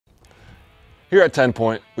Here at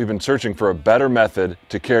TenPoint, we've been searching for a better method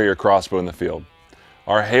to carry your crossbow in the field.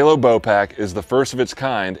 Our HALO Bowpack is the first of its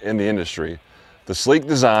kind in the industry. The sleek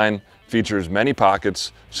design features many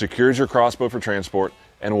pockets, secures your crossbow for transport,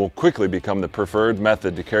 and will quickly become the preferred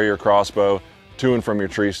method to carry your crossbow to and from your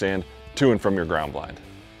tree stand, to and from your ground blind.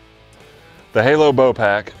 The HALO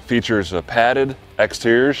Bowpack features a padded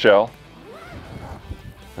exterior shell,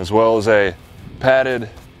 as well as a padded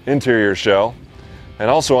interior shell, and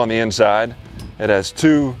also on the inside it has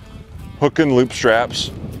two hook and loop straps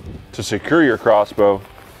to secure your crossbow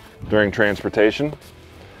during transportation.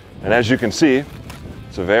 And as you can see,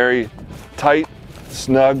 it's a very tight,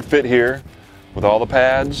 snug fit here with all the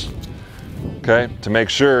pads, okay, to make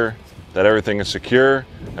sure that everything is secure,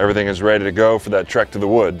 everything is ready to go for that trek to the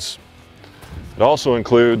woods. It also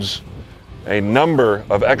includes a number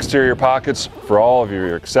of exterior pockets for all of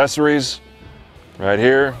your accessories. Right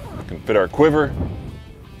here, you can fit our quiver.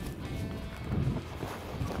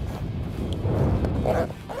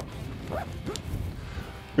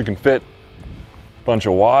 We can fit a bunch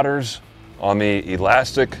of waters on the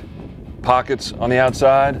elastic pockets on the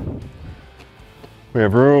outside. We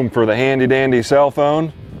have room for the handy dandy cell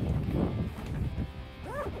phone.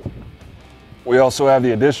 We also have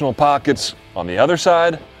the additional pockets on the other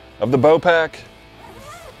side of the Bowpack.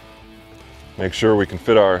 Make sure we can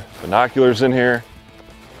fit our binoculars in here.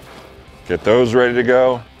 Get those ready to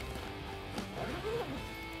go.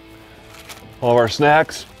 All of our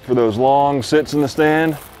snacks for those long sits in the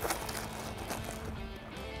stand.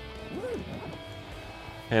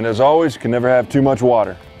 And as always, you can never have too much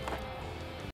water.